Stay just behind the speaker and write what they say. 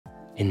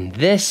In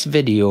this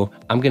video,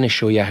 I'm going to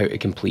show you how to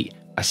complete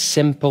a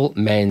simple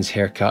men's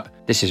haircut.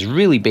 This is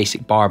really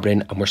basic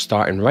barbering and we're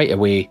starting right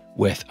away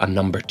with a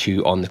number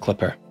 2 on the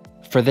clipper.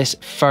 For this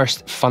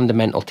first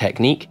fundamental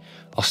technique,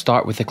 I'll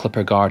start with the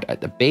clipper guard at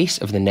the base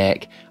of the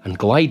neck and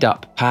glide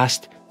up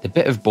past the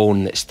bit of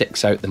bone that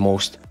sticks out the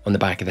most on the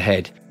back of the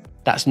head.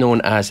 That's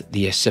known as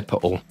the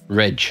occipital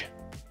ridge.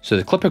 So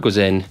the clipper goes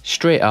in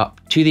straight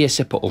up to the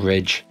occipital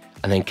ridge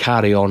and then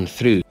carry on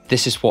through.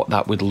 This is what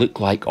that would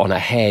look like on a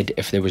head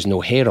if there was no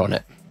hair on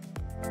it.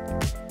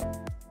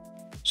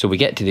 So we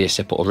get to the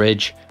occipital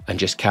ridge and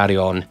just carry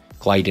on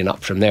gliding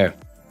up from there.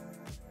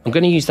 I'm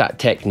going to use that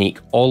technique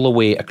all the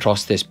way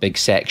across this big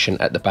section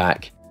at the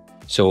back.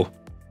 So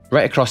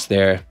right across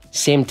there,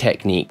 same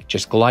technique,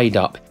 just glide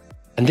up.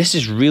 And this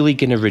is really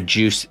going to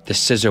reduce the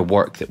scissor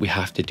work that we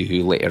have to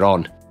do later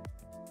on.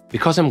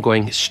 Because I'm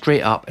going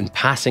straight up and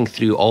passing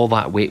through all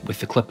that weight with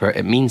the clipper,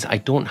 it means I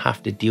don't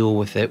have to deal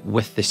with it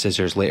with the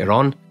scissors later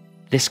on.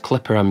 This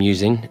clipper I'm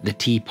using, the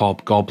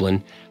T-Pop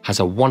Goblin, has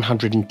a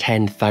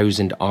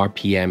 110,000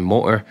 RPM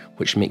motor,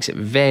 which makes it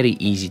very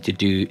easy to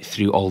do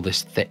through all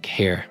this thick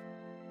hair.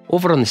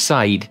 Over on the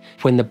side,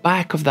 when the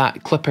back of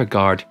that clipper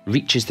guard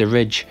reaches the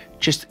ridge,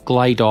 just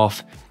glide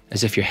off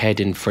as if you're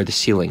heading for the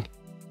ceiling.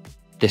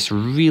 This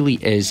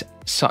really is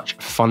such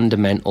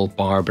fundamental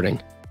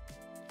barbering.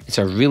 It's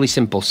a really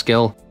simple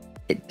skill.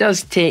 It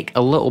does take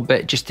a little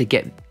bit just to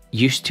get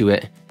used to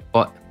it,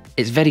 but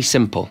it's very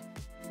simple.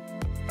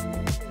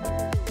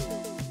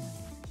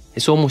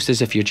 It's almost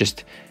as if you're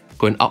just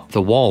going up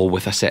the wall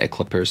with a set of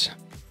clippers.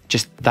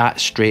 Just that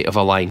straight of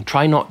a line.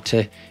 Try not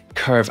to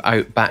curve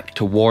out back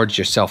towards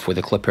yourself with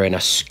a clipper in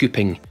a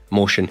scooping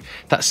motion.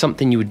 That's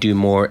something you would do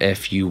more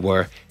if you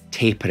were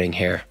tapering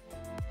hair.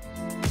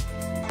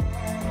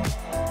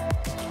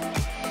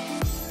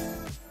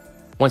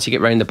 Once you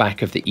get round the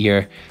back of the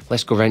ear,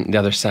 let's go round to the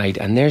other side,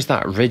 and there's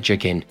that ridge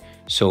again.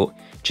 So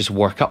just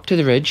work up to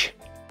the ridge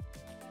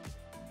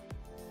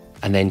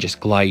and then just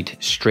glide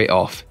straight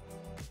off.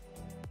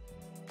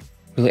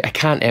 Really, I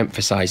can't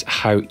emphasize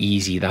how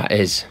easy that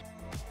is.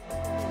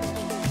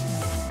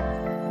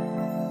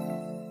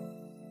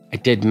 I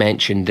did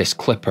mention this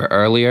clipper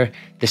earlier.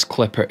 This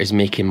clipper is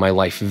making my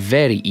life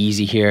very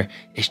easy here.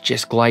 It's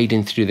just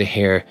gliding through the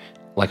hair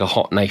like a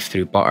hot knife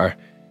through butter.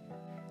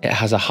 It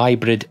has a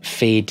hybrid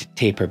fade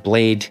taper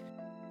blade,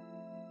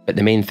 but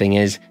the main thing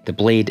is the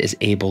blade is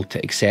able to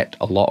accept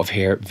a lot of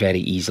hair very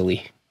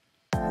easily.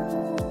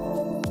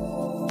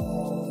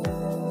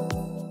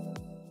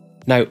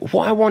 Now,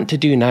 what I want to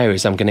do now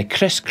is I'm going to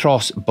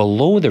crisscross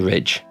below the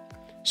ridge.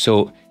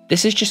 So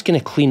this is just going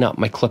to clean up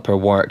my clipper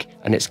work,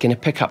 and it's going to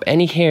pick up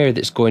any hair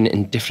that's going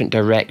in different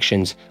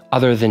directions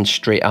other than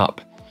straight up.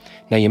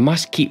 Now you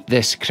must keep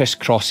this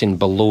crisscrossing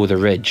below the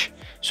ridge.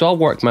 So I'll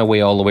work my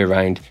way all the way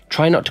around,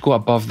 try not to go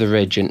above the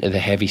ridge into the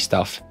heavy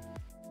stuff.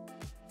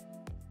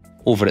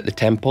 Over at the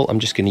temple, I'm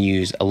just going to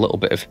use a little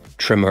bit of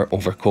trimmer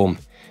over comb.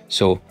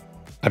 So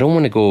I don't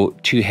want to go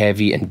too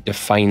heavy and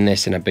define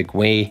this in a big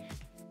way.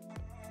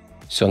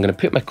 So I'm going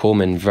to put my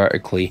comb in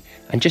vertically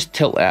and just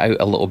tilt it out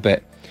a little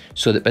bit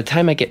so that by the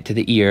time I get to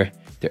the ear,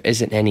 there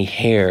isn't any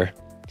hair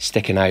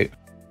sticking out,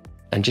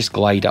 and just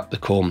glide up the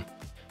comb.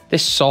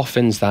 This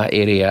softens that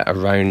area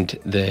around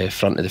the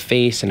front of the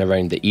face and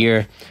around the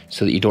ear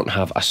so that you don't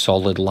have a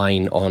solid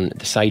line on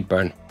the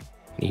sideburn.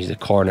 Use the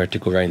corner to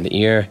go around the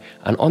ear,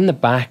 and on the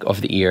back of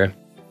the ear,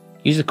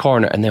 use the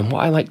corner, and then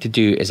what I like to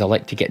do is I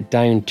like to get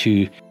down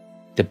to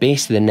the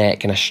base of the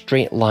neck in a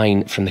straight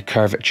line from the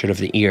curvature of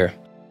the ear.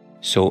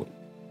 So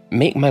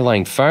make my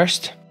line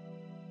first,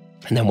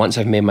 and then once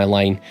I've made my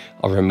line,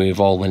 I'll remove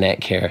all the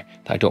neck hair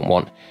that I don't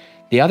want.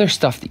 The other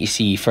stuff that you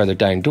see further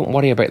down, don't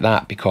worry about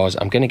that because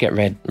I'm going to get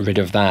rid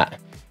of that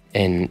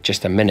in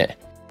just a minute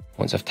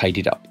once I've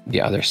tidied up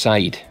the other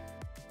side.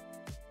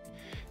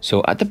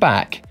 So at the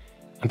back,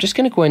 I'm just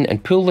going to go in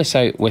and pull this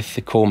out with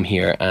the comb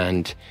here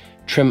and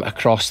trim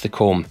across the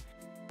comb.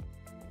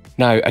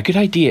 Now, a good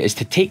idea is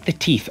to take the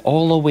teeth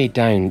all the way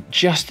down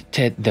just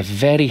to the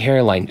very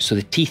hairline, so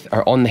the teeth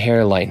are on the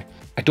hairline.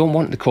 I don't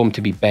want the comb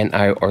to be bent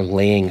out or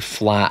laying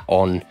flat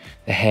on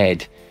the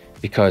head,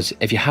 because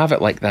if you have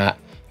it like that,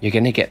 you're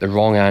going to get the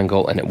wrong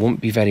angle and it won't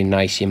be very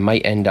nice. You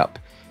might end up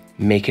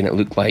making it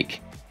look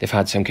like they've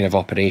had some kind of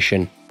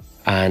operation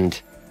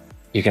and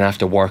you're going to have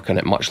to work on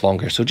it much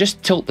longer. So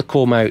just tilt the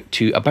comb out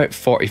to about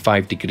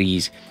 45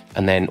 degrees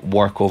and then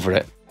work over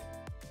it.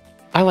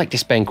 I like to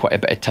spend quite a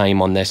bit of time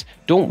on this.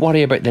 Don't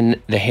worry about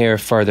the hair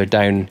further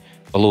down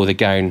below the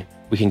gown.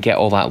 We can get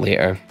all that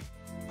later.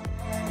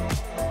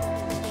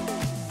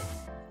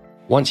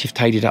 Once you've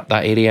tidied up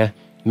that area,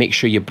 make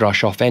sure you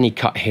brush off any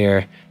cut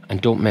hair and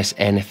don't miss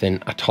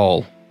anything at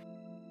all.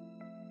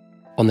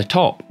 On the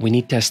top, we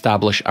need to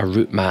establish a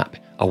root map,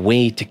 a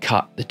way to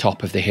cut the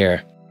top of the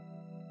hair.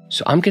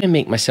 So I'm going to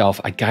make myself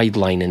a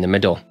guideline in the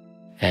middle.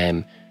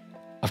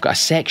 I've got a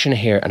section of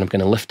hair and I'm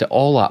going to lift it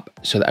all up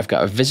so that I've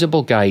got a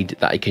visible guide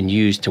that I can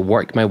use to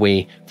work my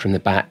way from the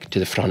back to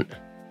the front.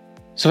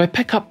 So if I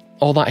pick up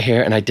all that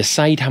hair and I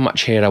decide how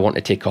much hair I want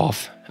to take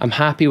off, I'm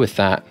happy with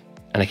that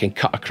and I can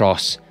cut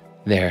across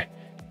there.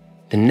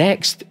 The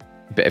next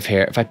bit of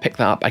hair, if I pick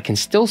that up, I can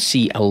still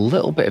see a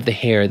little bit of the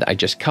hair that I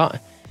just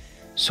cut.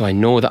 So I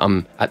know that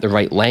I'm at the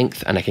right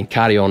length and I can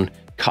carry on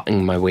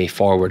cutting my way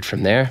forward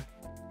from there.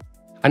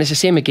 And it's the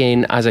same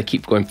again as I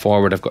keep going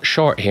forward. I've got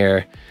short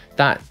hair.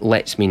 That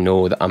lets me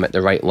know that I'm at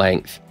the right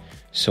length.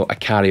 So I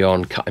carry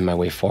on cutting my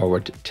way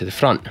forward to the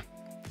front.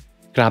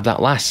 Grab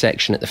that last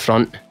section at the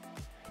front.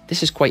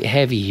 This is quite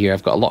heavy here.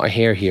 I've got a lot of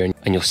hair here,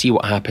 and you'll see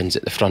what happens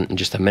at the front in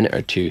just a minute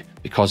or two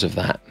because of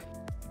that.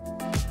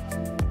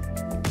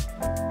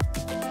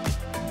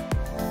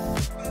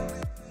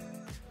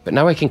 But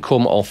now I can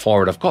comb it all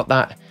forward. I've got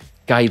that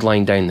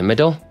guideline down the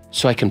middle,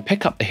 so I can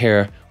pick up the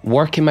hair,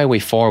 working my way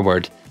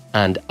forward,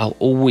 and I'll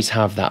always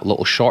have that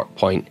little short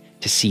point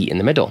to see in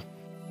the middle.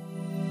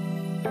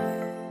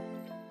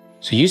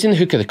 So using the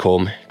hook of the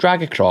comb,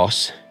 drag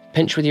across,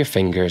 pinch with your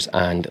fingers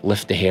and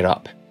lift the hair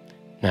up.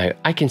 Now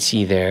I can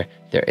see there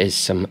is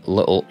some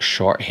little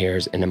short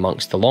hairs in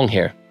amongst the long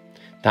hair.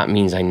 That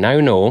means I now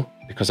know,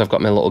 because I've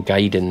got my little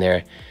guide in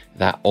there,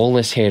 that all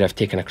this hair I've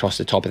taken across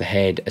the top of the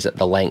head is at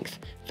the length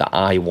that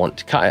I want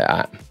to cut it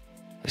at.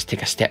 Let's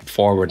take a step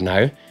forward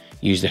now,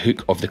 use the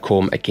hook of the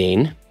comb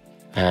again.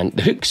 And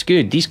the hook's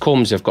good. These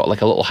combs have got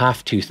like a little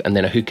half tooth and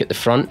then a hook at the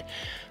front.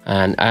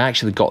 And I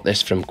actually got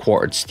this from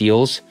Quartered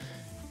Steels.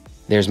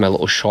 There's my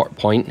little short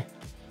point.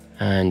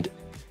 And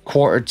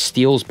Quartered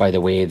Steels, by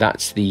the way,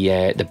 that's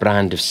the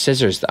brand of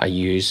scissors that I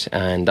use,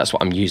 and that's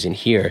what I'm using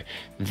here.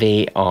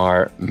 They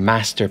are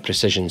Master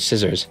Precision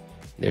scissors.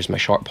 There's my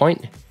short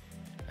point,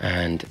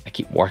 and I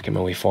keep working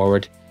my way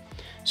forward.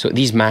 So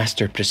these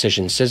Master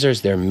Precision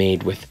scissors, they're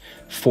made with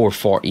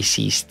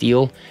 440C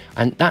steel,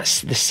 and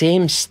that's the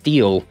same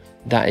steel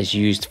that is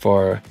used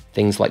for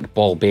things like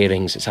ball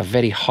bearings. It's a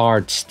very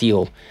hard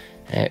steel,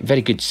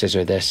 very good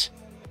scissor this.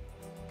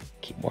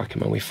 Keep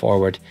working my way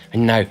forward.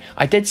 And now,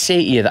 I did say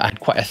to you that I had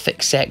quite a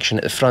thick section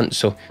at the front,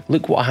 so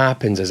look what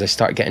happens as I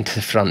start getting to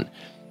the front.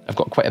 I've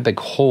got quite a big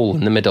hole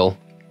in the middle.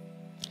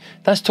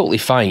 That's totally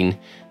fine,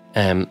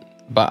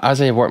 but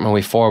as I work my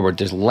way forward,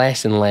 there's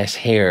less and less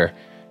hair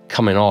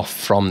coming off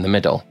from the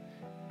middle.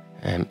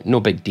 No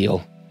big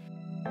deal.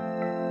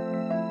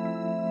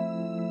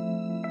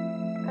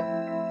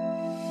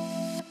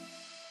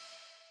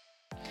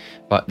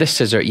 But this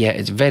scissor, yeah,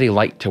 it's very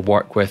light to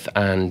work with,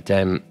 and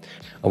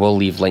I will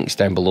leave links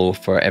down below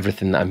for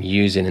everything that I'm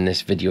using in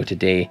this video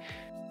today.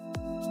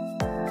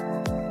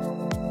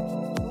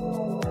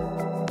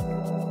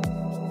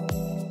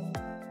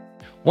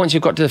 Once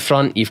you've got to the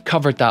front, you've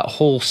covered that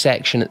whole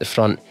section at the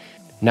front.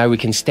 Now we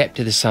can step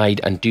to the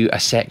side and do a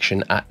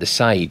section at the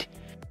side.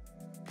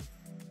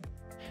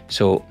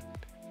 So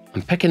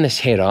I'm picking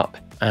this hair up,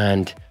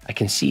 and I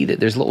can see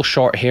that there's a little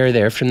short hair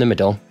there from the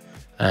middle,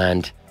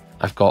 and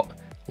I've got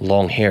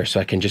long hair, so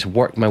I can just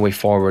work my way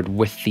forward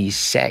with these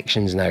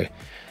sections now,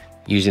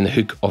 using the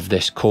hook of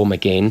this comb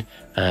again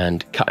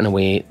and cutting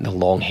away the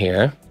long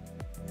hair,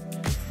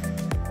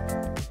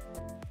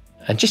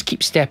 and just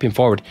keep stepping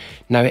forward.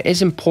 Now it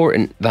is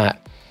important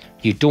that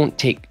you don't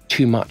take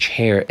too much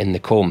hair in the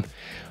comb.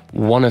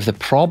 One of the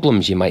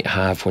problems you might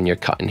have when you're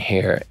cutting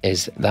hair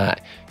is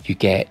that you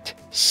get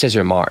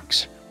scissor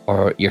marks,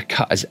 or your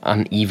cut is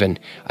uneven,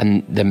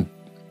 and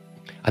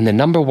the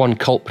number one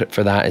culprit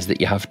for that is that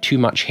you have too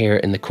much hair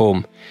in the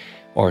comb,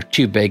 or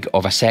too big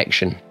of a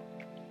section.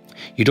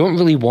 You don't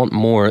really want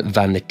more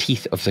than the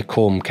teeth of the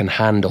comb can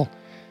handle.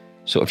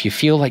 So if you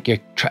feel like you're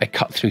trying to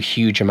cut through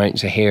huge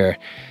amounts of hair,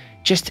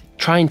 just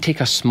try and take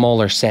a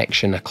smaller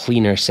section, a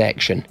cleaner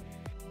section.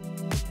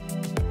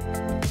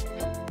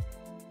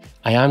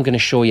 I am going to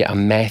show you a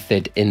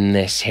method in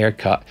this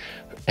haircut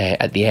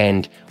at the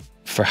end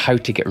for how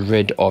to get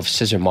rid of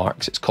scissor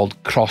marks. It's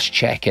called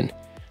cross-checking,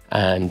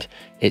 and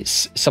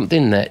it's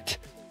something that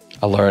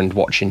I learned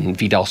watching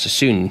Vidal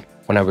Sassoon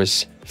when I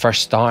was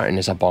first starting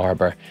as a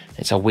barber.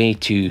 It's a way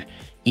to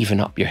even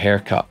up your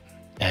haircut,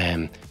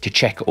 to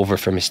check over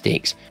for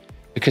mistakes,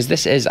 because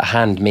this is a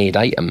handmade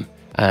item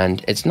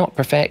and it's not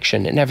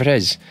perfection, it never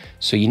is.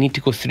 So you need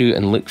to go through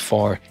and look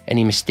for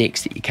any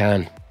mistakes that you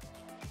can.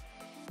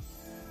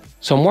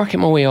 So I'm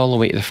working my way all the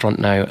way to the front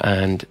now,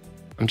 and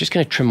I'm just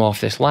going to trim off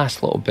this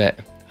last little bit,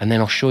 and then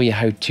I'll show you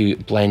how to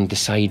blend the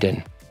side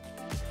in.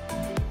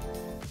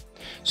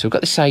 So we've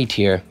got the side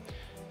here.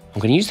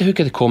 I'm going to use the hook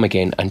of the comb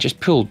again and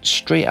just pull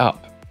straight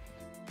up,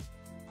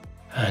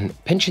 and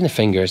pinching the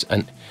fingers,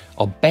 and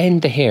I'll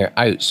bend the hair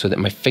out so that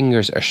my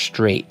fingers are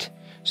straight.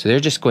 So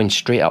they're just going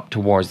straight up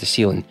towards the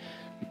ceiling.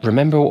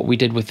 Remember what we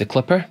did with the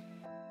clipper?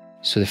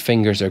 So the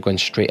fingers are going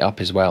straight up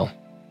as well,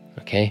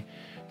 okay?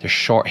 There's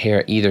short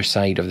hair either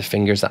side of the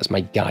fingers, that's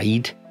my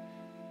guide.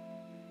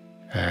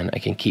 And I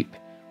can keep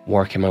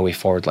working my way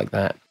forward like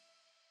that.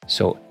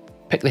 So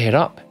pick the hair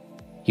up,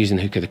 using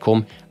the hook of the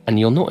comb, and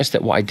you'll notice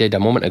that what I did a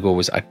moment ago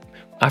was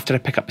after I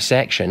pick up a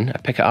section, I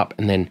pick it up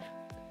and then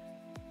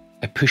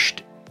I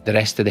pushed the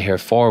rest of the hair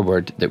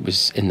forward that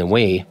was in the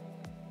way,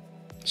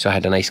 so I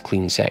had a nice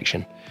clean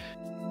section.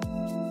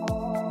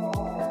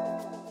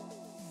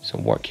 So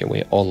work your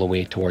way all the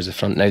way towards the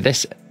front. Now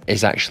this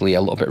is actually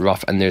a little bit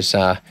rough, and there's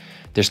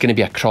going to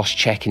be a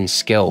cross-checking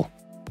skill.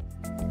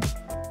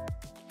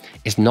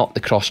 is not the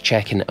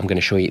cross-checking I'm going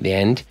to show you at the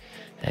end.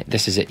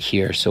 This is it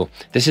here. So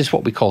this is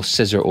what we call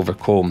scissor over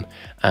comb,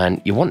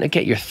 and you want to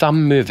get your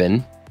thumb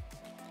moving.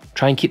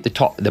 Try and keep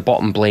the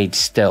bottom blade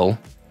still,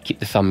 keep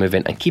the thumb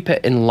moving, and keep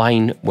it in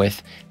line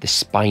with the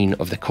spine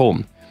of the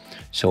comb.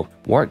 So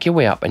work your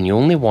way up, and you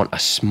only want a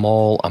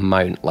small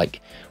amount,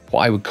 like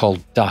what I would call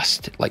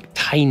dust, like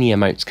tiny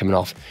amounts coming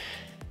off.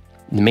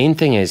 The main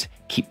thing is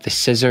keep the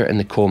scissor and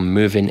the comb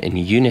moving in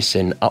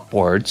unison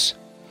upwards,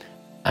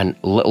 and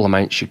little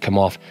amounts should come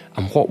off.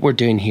 And what we're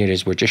doing here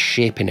is we're just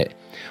shaping it.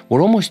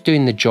 We're almost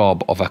doing the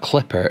job of a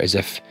clipper, as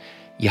if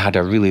you had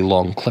a really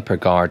long clipper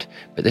guard,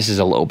 but this is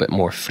a little bit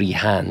more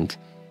freehand.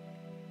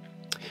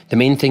 The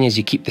main thing is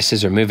you keep the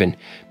scissor moving,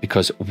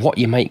 because what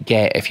you might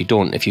get if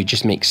you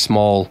just make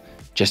small,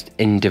 just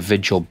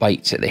individual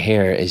bites at the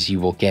hair, is you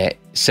will get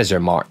scissor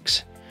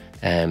marks.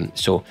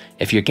 So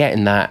if you're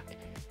getting that,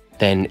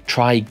 then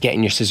try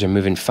getting your scissor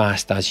moving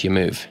fast as you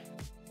move.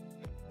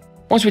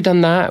 Once we've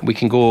done that, we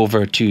can go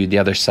over to the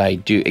other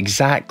side, do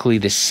exactly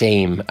the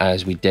same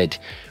as we did.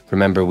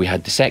 Remember, we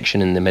had the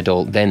section in the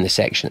middle, then the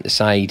section at the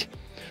side.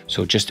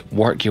 So just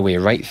work your way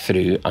right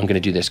through. I'm going to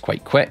do this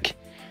quite quick,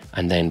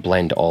 and then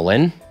blend it all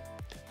in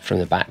from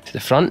the back to the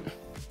front.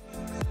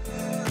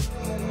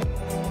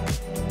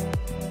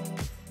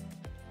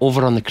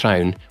 Over on the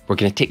crown, we're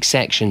going to take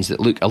sections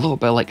that look a little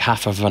bit like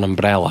half of an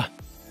umbrella.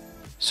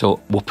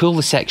 So we'll pull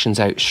the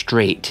sections out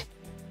straight.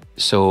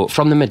 So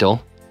from the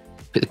middle,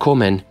 put the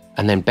comb in,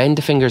 and then bend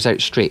the fingers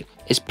out straight.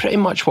 It's pretty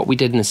much what we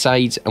did in the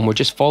sides, and we're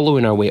just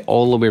following our way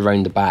all the way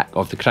around the back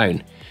of the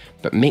crown.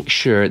 But make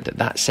sure that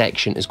that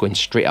section is going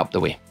straight up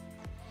the way.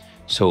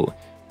 So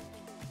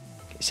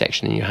get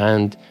section in your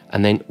hand,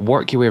 and then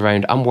work your way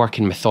around. I'm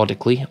working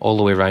methodically all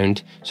the way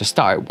around. So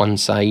start at one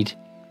side,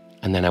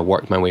 and then I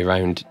work my way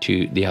around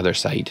to the other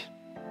side.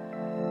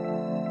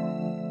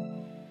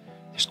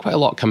 There's quite a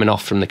lot coming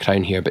off from the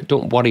crown here, but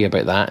don't worry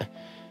about that.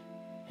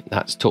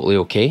 That's totally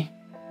okay.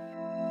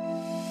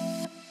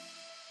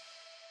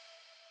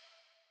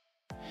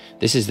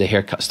 This is the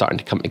haircut starting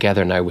to come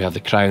together now. We have the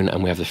crown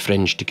and we have the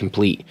fringe to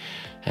complete.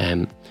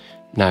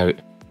 Now,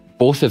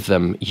 both of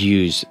them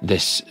use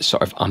this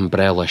sort of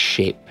umbrella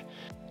shape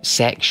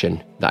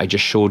section that I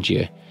just showed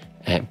you,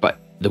 but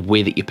the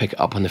way that you pick it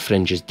up on the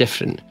fringe is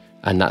different,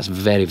 and that's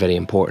very, very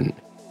important.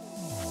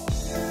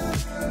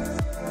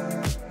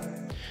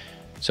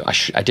 So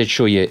I did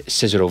show you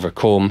scissor over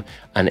comb,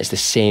 and it's the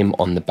same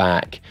on the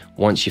back.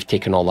 Once you've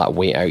taken all that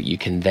weight out, you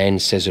can then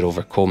scissor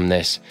over comb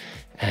this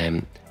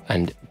and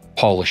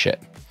polish it.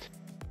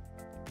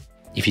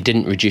 If you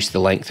didn't reduce the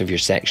length of your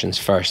sections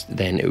first,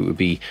 then it would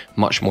be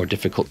much more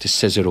difficult to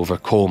scissor over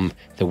comb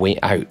the way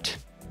out.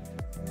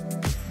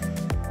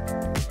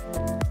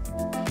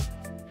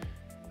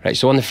 Right,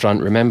 so on the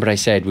front, remember I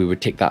said we would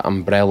take that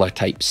umbrella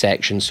type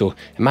section. So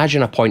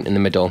imagine a point in the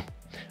middle,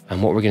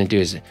 and what we're going to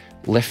do is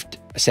lift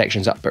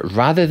sections up, but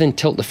rather than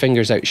tilt the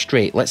fingers out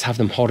straight, let's have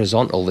them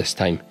horizontal this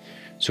time.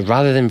 So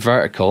rather than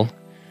vertical,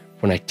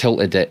 when I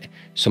tilted it,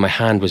 so my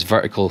hand was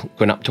vertical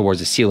going up towards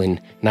the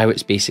ceiling, now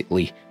it's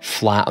basically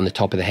flat on the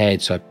top of the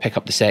head. So I pick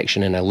up the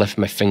section and I lift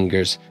my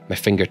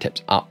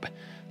fingertips up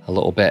a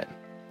little bit.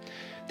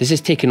 This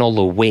is taking all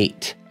the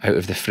weight out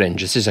of the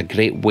fringe. This is a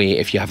great way,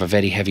 if you have a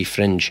very heavy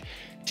fringe,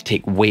 to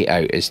take weight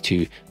out, is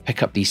to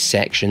pick up these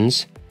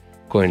sections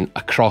going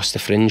across the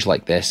fringe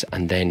like this,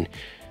 and then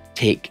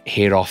take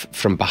hair off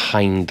from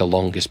behind the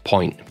longest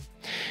point.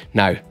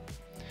 Now,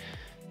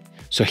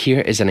 so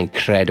here is an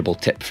incredible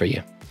tip for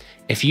you.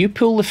 If you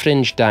pull the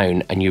fringe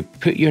down and you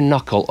put your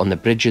knuckle on the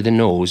bridge of the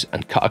nose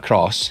and cut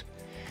across,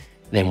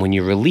 then when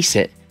you release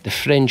it, the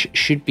fringe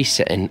should be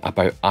sitting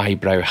about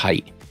eyebrow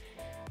height.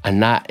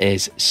 And that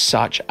is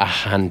such a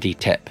handy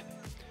tip.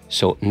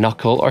 So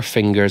knuckle or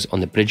fingers on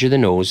the bridge of the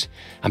nose,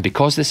 and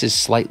because this is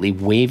slightly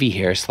wavy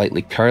hair,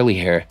 slightly curly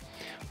hair,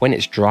 when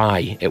it's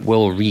dry, it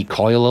will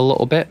recoil a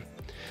little bit.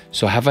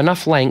 So have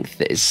enough length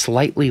that is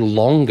slightly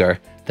longer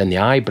than the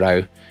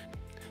eyebrow,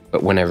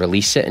 but when I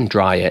release it and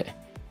dry it,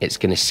 it's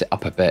going to sit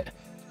up a bit,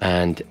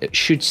 and it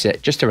should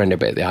sit just around a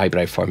bit of the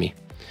eyebrow for me.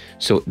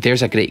 So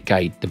there's a great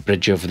guide, the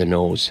bridge of the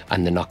nose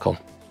and the knuckle.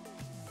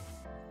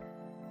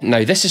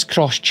 Now this is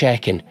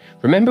cross-checking.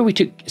 Remember we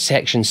took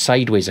sections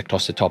sideways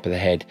across the top of the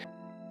head.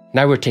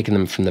 Now we're taking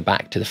them from the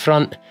back to the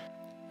front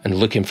and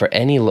looking for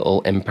any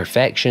little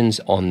imperfections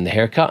on the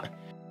haircut.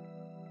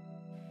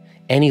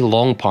 Any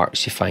long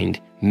parts you find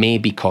may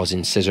be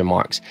causing scissor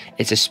marks.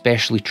 It's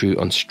especially true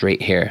on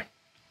straight hair.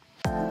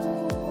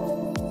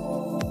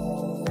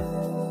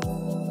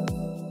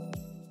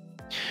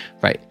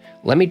 Right,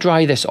 let me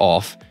dry this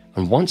off,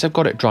 and once I've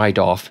got it dried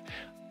off,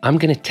 I'm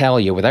going to tell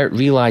you, without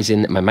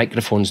realising that my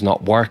microphone's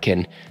not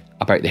working,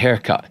 about the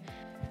haircut.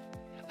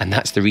 And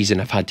that's the reason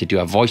I've had to do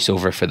a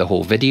voiceover for the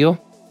whole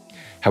video.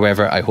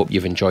 However, I hope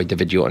you've enjoyed the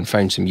video and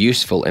found some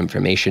useful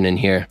information in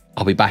here.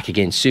 I'll be back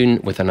again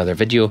soon with another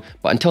video,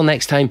 but until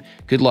next time,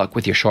 good luck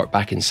with your short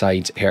back and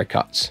sides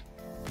haircuts.